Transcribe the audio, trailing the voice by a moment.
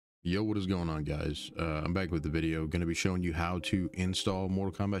Yo, what is going on, guys? I'm back with the video. Going to be showing you how to install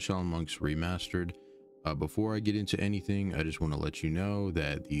Mortal Kombat Shaolin Monks Remastered. Before I get into anything, I just want to let you know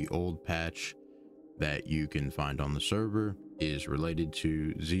that the old patch that you can find on the server is related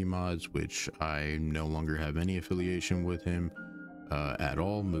to Z-Mods, which I no longer have any affiliation with him at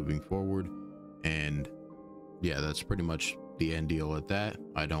all moving forward. And yeah, that's pretty much the end deal at that.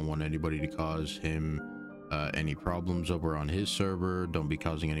 I don't want anybody to cause him any problems over on his server. Don't be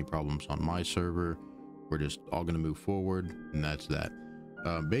causing any problems on my server. We're just all going to move forward, and that's that.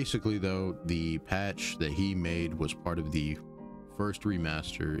 Basically though, the patch that he made was part of the first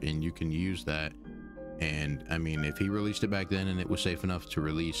remaster, and you can use that. And I mean, if he released it back then and it was safe enough to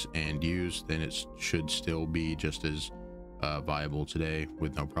release and use, then it should still be just as viable today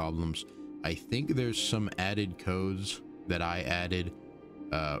with no problems. I think there's some added codes that I added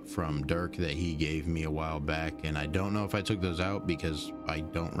from Dirk that he gave me a while back, and I don't know if I took those out because I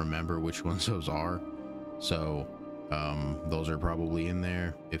don't remember which ones those are. So those are probably in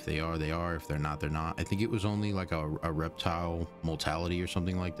there. If they are, they are. If they're not, they're not. I think it was only like a reptile mortality or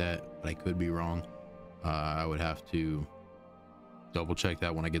something like that, but I could be wrong. I would have to double check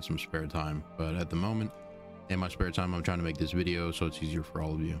that when I get some spare time, but at the moment in my spare time I'm trying to make this video so it's easier for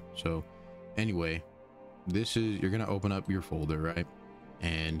all of you. So anyway, this is, you're gonna open up your folder, right?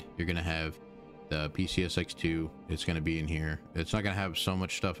 And you're gonna have the PCSX2. It's gonna be in here. It's not gonna have so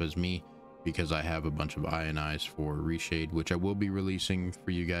much stuff as me because I have a bunch of ionize for reshade, which I will be releasing for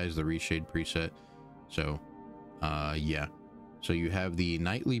you guys, the reshade preset. So yeah, so you have the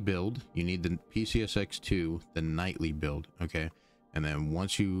nightly build. You need the PCSX2, the nightly build, okay? And then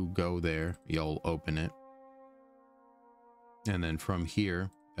once you go there, you'll open it, and then from here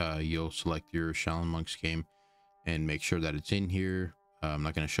you'll select your Shaolin Monks game and make sure that it's in here. I'm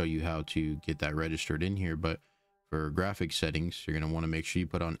not going to show you how to get that registered in here, but for graphic settings, you're going to want to make sure you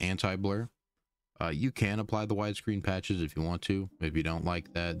put on anti-blur. You can apply the widescreen patches if you want to. If you don't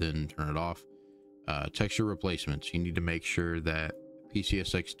like that, then turn it off. Texture replacements, you need to make sure that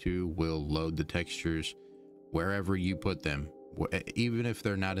PCSX2 will load the textures wherever you put them. Even if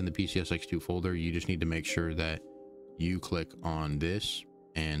they're not in the PCSX2 folder, you just need to make sure that you click on this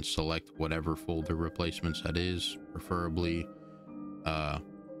and select whatever folder replacements that is, preferably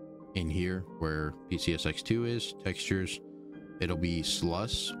in here where PCSX2 is, textures. It'll be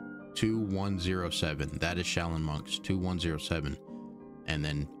SLUS 2107. That is Shaolin Monks 2107. And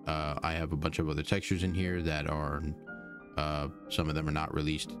then I have a bunch of other textures in here that are some of them are not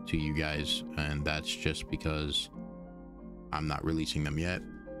released to you guys, and that's just because I'm not releasing them yet.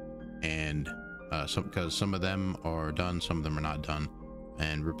 And because some of them are done, some of them are not done.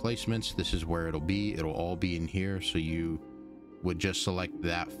 And replacements, this is where it'll be. It'll all be in here. So you would just select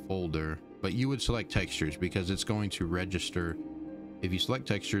that folder, but you would select textures because it's going to register. If you select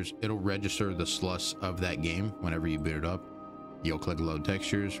textures, it'll register the SLUS of that game whenever you boot it up. You'll click load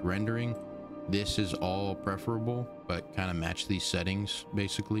textures. Rendering, this is all preferable, but kind of match these settings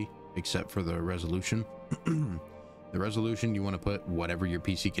basically, except for the resolution. The resolution, you want to put whatever your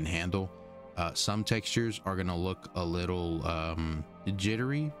PC can handle. Some textures are going to look a little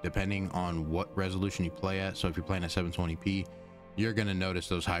jittery depending on what resolution you play at. So if you're playing at 720p, you're going to notice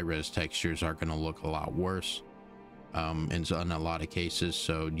those high-res textures are going to look a lot worse in a lot of cases.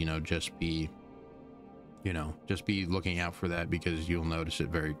 So just be looking out for that because you'll notice it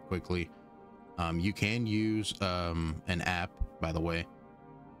very quickly. You can use an app, by the way,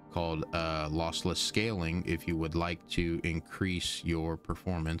 called lossless scaling if you would like to increase your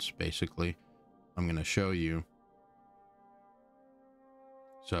performance. Basically, I'm going to show you.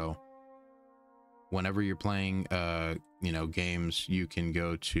 So whenever you're playing games, you can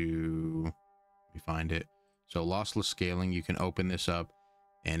go to, let me find it. So lossless scaling, you can open this up,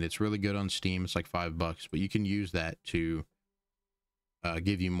 and it's really good on Steam. It's like $5, but you can use that to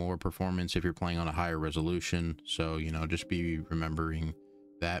give you more performance if you're playing on a higher resolution. So just be remembering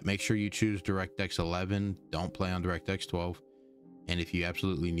that. Make sure you choose DirectX 11. Don't play on DirectX 12. And if you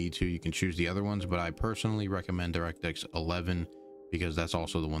absolutely need to, you can choose the other ones, but I personally recommend DirectX 11 because that's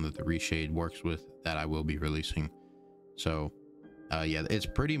also the one that the reshade works with that I will be releasing. So yeah, it's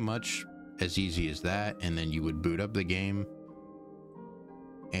pretty much as easy as that. And then you would boot up the game.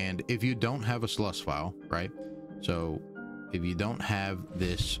 And if you don't have a SLUS file, right? So if you don't have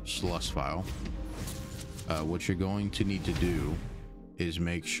this SLUS file, what you're going to need to do is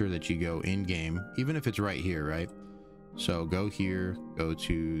make sure that you go in game, even if it's right here, right? So go here, go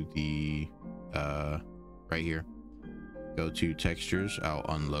to the right here, go to textures. I'll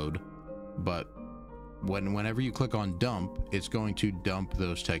unload, but whenever you click on dump, it's going to dump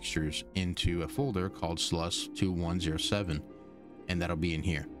those textures into a folder called SLUS 2107, and that'll be in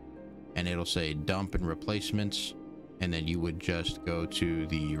here. and it'll say dump and replacements, and then you would just go to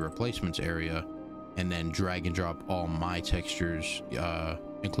the replacements area and then drag and drop all my textures,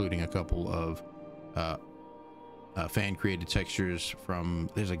 including a couple of fan created textures from,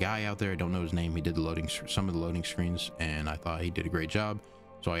 there's a guy out there, I don't know his name, he did the some of the loading screens, and I thought he did a great job,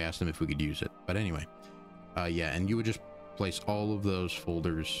 so I asked him if we could use it. But anyway, yeah, and you would just place all of those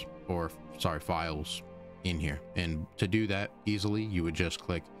folders, or sorry, files in here. And to do that easily, you would just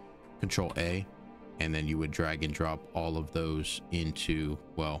click Control A, and then you would drag and drop all of those into,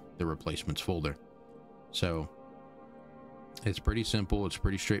 well, the replacements folder. So it's pretty simple, it's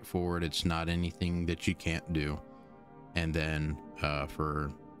pretty straightforward, it's not anything that you can't do. And then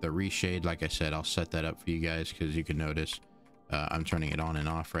for the reshade, like I said, I'll set that up for you guys, because you can notice I'm turning it on and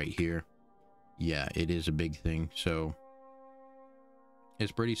off right here. Yeah, it is a big thing. So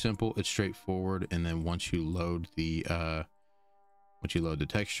it's pretty simple, it's straightforward. And then once you load the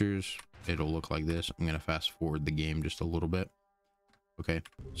textures, it'll look like this. I'm gonna fast forward the game just a little bit. Okay,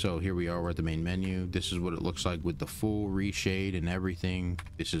 so here we are, we're at the main menu. This is what it looks like with the full reshade and everything.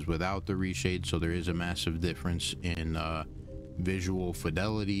 This is without the reshade, so there is a massive difference in visual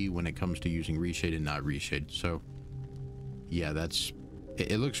fidelity when it comes to using reshade and not reshade. So yeah, that's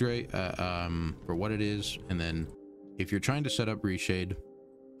it. Looks great for what it is. And then if you're trying to set up reshade,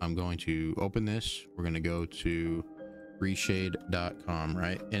 I'm going to open this. We're going to go to reshade.com,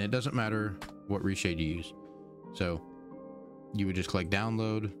 right? And it doesn't matter what reshade you use. So you would just click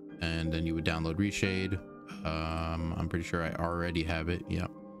download, and then you would download reshade. I'm pretty sure I already have it.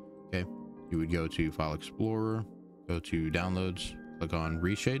 Yep. Okay, you would go to File Explorer, go to downloads, click on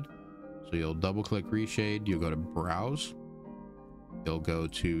reshade. So you'll double click reshade, you'll go to browse, you'll go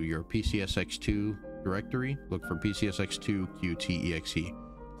to your PCSX2 directory, look for PCSX2 QTEXE,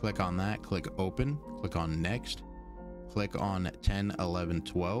 click on that, click open, click on next, click on 10, 11,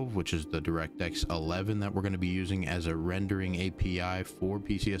 12, which is the DirectX 11 that we're going to be using as a rendering API for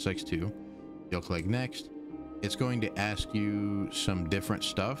PCSX2. You'll click next. It's going to ask you some different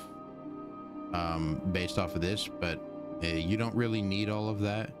stuff based off of this, but you don't really need all of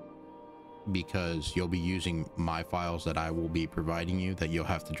that, because you'll be using my files that I will be providing you that you'll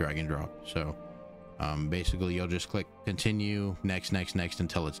have to drag and drop. So basically you'll just click continue, next, next, next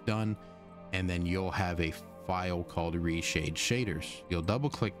until it's done, and then you'll have a file called reshade shaders. You'll double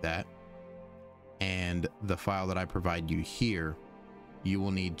click that, and the file that I provide you here, you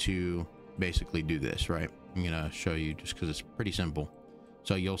will need to basically do this, right? I'm gonna show you just because it's pretty simple.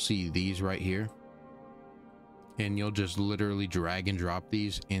 So you'll see these right here, and you'll just literally drag and drop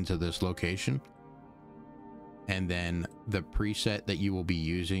these into this location, and then the preset that you will be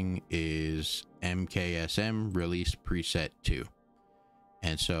using is MKSM release preset 2,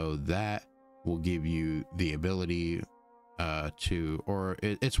 and so that will give you the ability to, or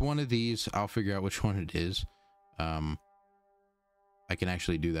it's one of these, I'll figure out which one it is. I can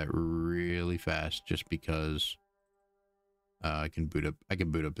actually do that really fast just because I can boot up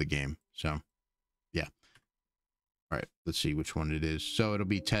the game. So yeah, all right, let's see which one it is. So it'll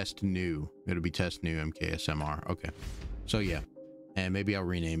be test new MKSMR. Okay, so yeah, and maybe I'll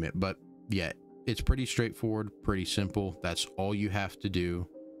rename it, but yeah, it's pretty straightforward, pretty simple. That's all you have to do.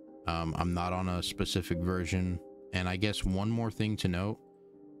 I'm not on a specific version. And I guess one more thing to note,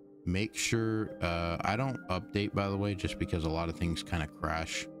 make sure I don't update, by the way, just because a lot of things kind of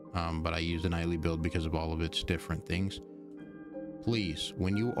crash, but I use the nightly build because of all of its different things. Please,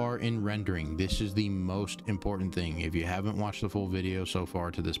 when you are in rendering, this is the most important thing. If you haven't watched the full video so far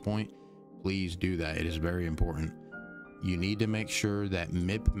to this point, please do that. It is very important. You need to make sure that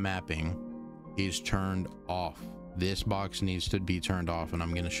MIP mapping is turned off. This box needs to be turned off, and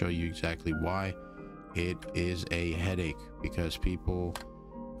I'm going to show you exactly why. It is a headache because people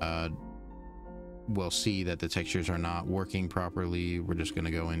will see that the textures are not working properly. We're just going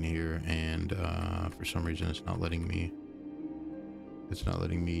to go in here, and for some reason it's not letting me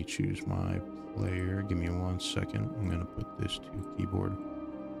choose my player. Give me 1 second. I'm going to put this to keyboard.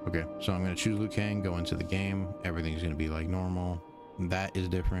 Okay, so I'm going to choose Liu Kang, go into the game. Everything's going to be like normal. That is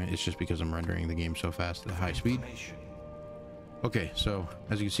different. It's just because I'm rendering the game so fast at high speed. Okay, so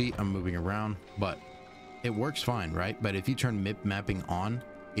as you can see, I'm moving around, but it works fine, right? But if you turn MIP mapping on,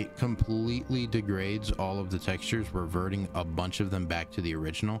 it completely degrades all of the textures, reverting a bunch of them back to the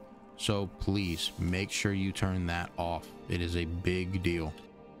original. So please make sure you turn that off. It is a big deal,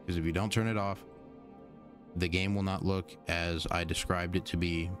 because if you don't turn it off, the game will not look as I described it to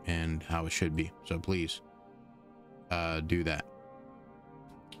be and how it should be. So please do that.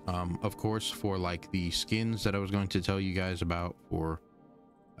 Of course, for like the skins that I was going to tell you guys about for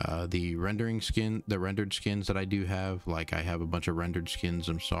The rendered skins that I do have, like I have a bunch of rendered skins.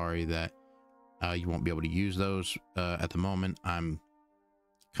 I'm sorry that you won't be able to use those at the moment. I'm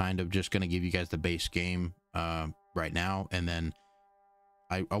kind of just going to give you guys the base game right now, and then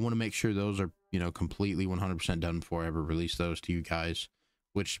I want to make sure those are, you know, completely 100% done before I ever release those to you guys,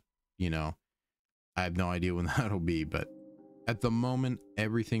 which, you know, I have no idea when that'll be, but at the moment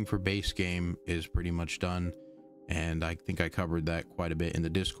everything for base game is pretty much done. And I think I covered that quite a bit in the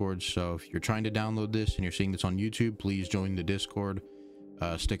Discord. So if you're trying to download this and you're seeing this on YouTube, please join the Discord.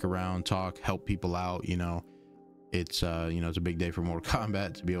 Stick around, talk, help people out. You know, it's you know, it's a big day for Mortal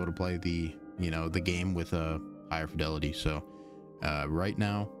Kombat to be able to play the, you know, the game with a higher fidelity. So right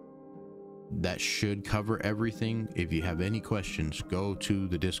now, that should cover everything. If you have any questions, go to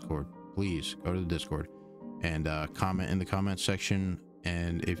the Discord. Please go to the Discord and comment in the comment section.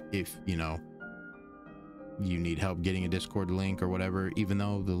 And if you know, you need help getting a Discord link or whatever, even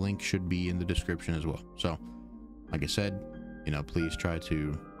though the link should be in the description as well. So like I said, you know, please try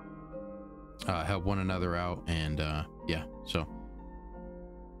to help one another out. And yeah, so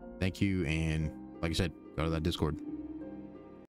thank you. And like I said, go to that Discord.